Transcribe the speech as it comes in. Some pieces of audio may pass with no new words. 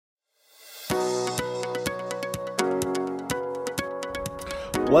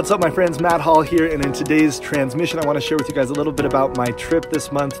What's up, my friends? Matt Hall here, and in today's transmission, I want to share with you guys a little bit about my trip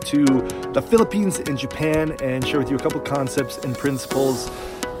this month to the Philippines and Japan, and share with you a couple concepts and principles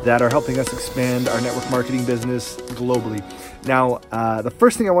that are helping us expand our network marketing business globally. Now, the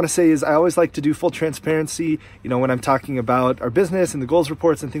first thing I want to say is I always like to do full transparency, when I'm talking about our business and the goals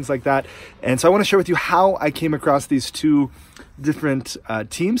reports and things like that. And so I want to share with you how I came across these two different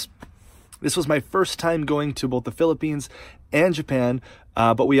teams. This was my first time going to both the Philippines and Japan,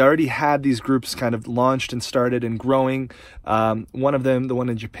 but we already had these groups kind of launched and started and growing. One of them, the one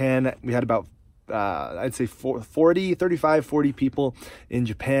in Japan, we had about I'd say 35, 40 people in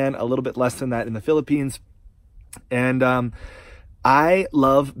Japan, a little bit less than that in the Philippines. And I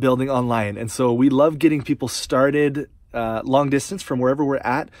love building online. And so we love getting people started long distance from wherever we're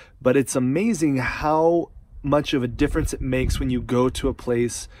at. But it's amazing how much of a difference it makes when you go to a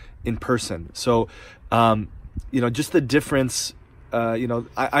place in person. So, just the difference,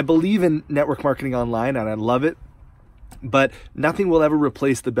 I believe in network marketing online and I love it. But nothing will ever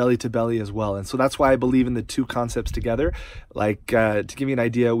replace the belly to belly as well. And so that's why I believe in the two concepts together. Like, to give you an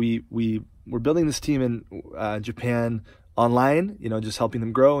idea, we're building this team in Japan online, just helping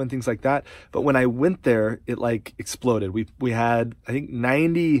them grow and things like that. But when I went there, it like exploded. We had, I think,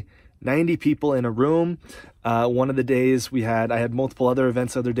 90 people in a room. One of the days I had multiple other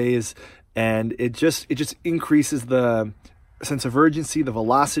events other days, and it just increases the sense of urgency, the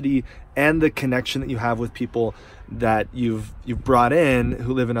velocity, and the connection that you have with people that you've brought in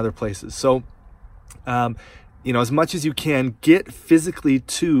who live in other places. So, as much as you can, get physically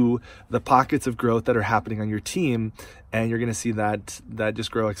to the pockets of growth that are happening on your team, and you're going to see that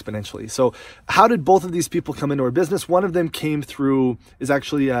just grow exponentially. So how did both of these people come into our business? One of them is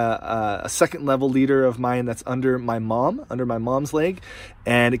actually a second level leader of mine that's under my mom's leg,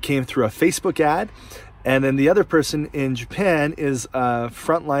 and it came through a Facebook ad. And then the other person in Japan is a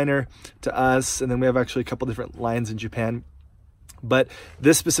frontliner to us. And then we have actually a couple different lines in Japan. But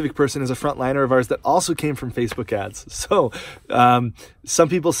this specific person is a frontliner of ours that also came from Facebook ads. So some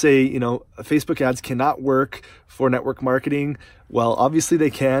people say, Facebook ads cannot work for network marketing. Well, obviously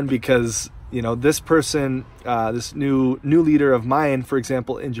they can, because, this person, this new leader of mine, for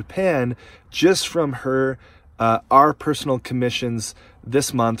example, in Japan, just from her, our personal commissions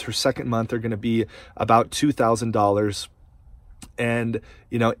this month, her second month, are going to be about $2,000. And,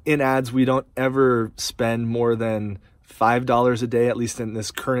 in ads, we don't ever spend more than $5 a day, at least in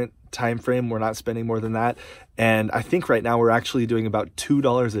this current time frame. We're not spending more than that. And I think right now we're actually doing about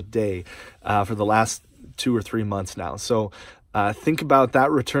 $2 a day for the last 2 or 3 months now. So think about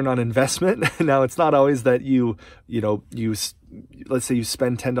that return on investment. Now, it's not always that let's say you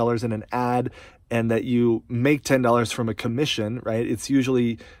spend $10 in an ad and that you make $10 from a commission, right? It's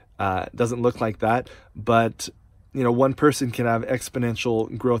usually doesn't look like that, but one person can have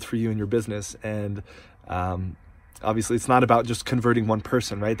exponential growth for you in your business. And obviously, it's not about just converting one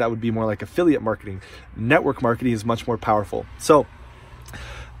person, right? That would be more like affiliate marketing. Network marketing is much more powerful. So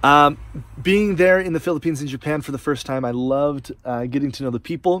being there in the Philippines and Japan for the first time, I loved getting to know the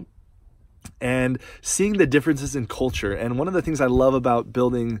people and seeing the differences in culture. And one of the things I love about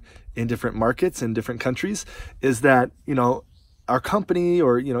building in different markets and different countries is that, our company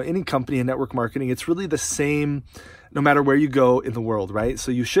or, any company in network marketing, it's really the same no matter where you go in the world, right? So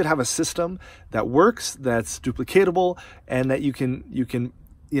you should have a system that works, that's duplicatable, and that you can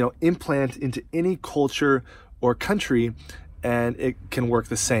implant into any culture or country, and it can work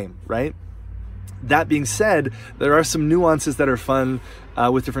the same, right? That being said, there are some nuances that are fun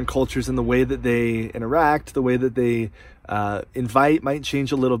with different cultures, and the way that they interact, the way that they invite might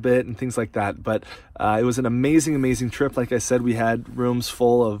change a little bit and things like that. But it was an amazing trip. Like I said, we had rooms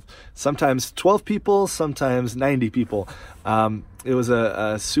full of sometimes 12 people, sometimes 90 people. It was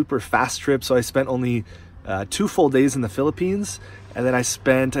a super fast trip. So I spent only 2 full days in the Philippines. And then I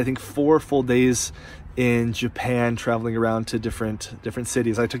spent, I think, 4 full days in Japan traveling around to different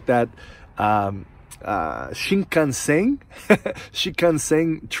cities. I took that Shinkansen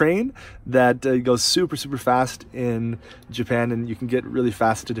train that goes super fast in Japan, and you can get really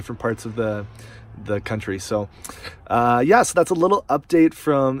fast to different parts of the country. So so that's a little update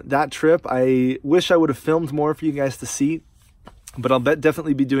from that trip. I wish I would have filmed more for you guys to see, but I'll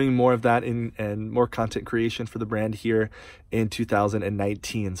definitely be doing more of that and more content creation for the brand here in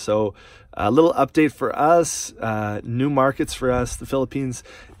 2019. So a little update for us, new markets for us, the Philippines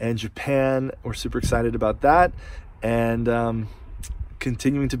and Japan. We're super excited about that, and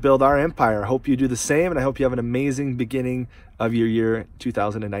continuing to build our empire. I hope you do the same, and I hope you have an amazing beginning of your year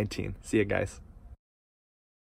 2019. See you guys.